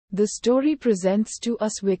The story presents to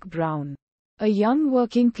us Vic Brown, a young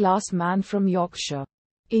working-class man from Yorkshire,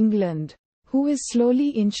 England, who is slowly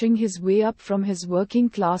inching his way up from his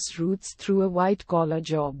working-class roots through a white-collar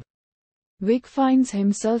job. Vic finds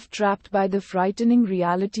himself trapped by the frightening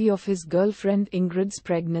reality of his girlfriend Ingrid's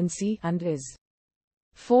pregnancy and is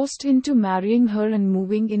forced into marrying her and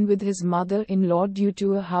moving in with his mother-in-law due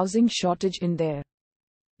to a housing shortage in their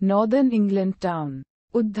northern England town,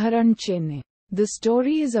 Udharan, Chennai. The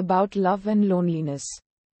story is about love and loneliness.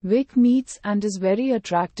 Vic meets and is very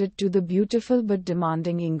attracted to the beautiful but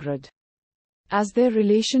demanding Ingrid. As their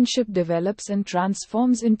relationship develops and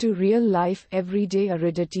transforms into real-life everyday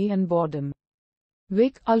aridity and boredom,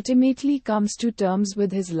 Vic ultimately comes to terms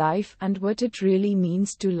with his life and what it really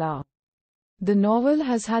means to love. The novel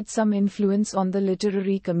has had some influence on the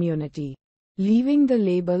literary community, leaving the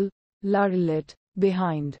label, novelist,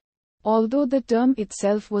 behind. Although the term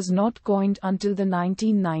itself was not coined until the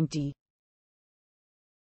 1990s.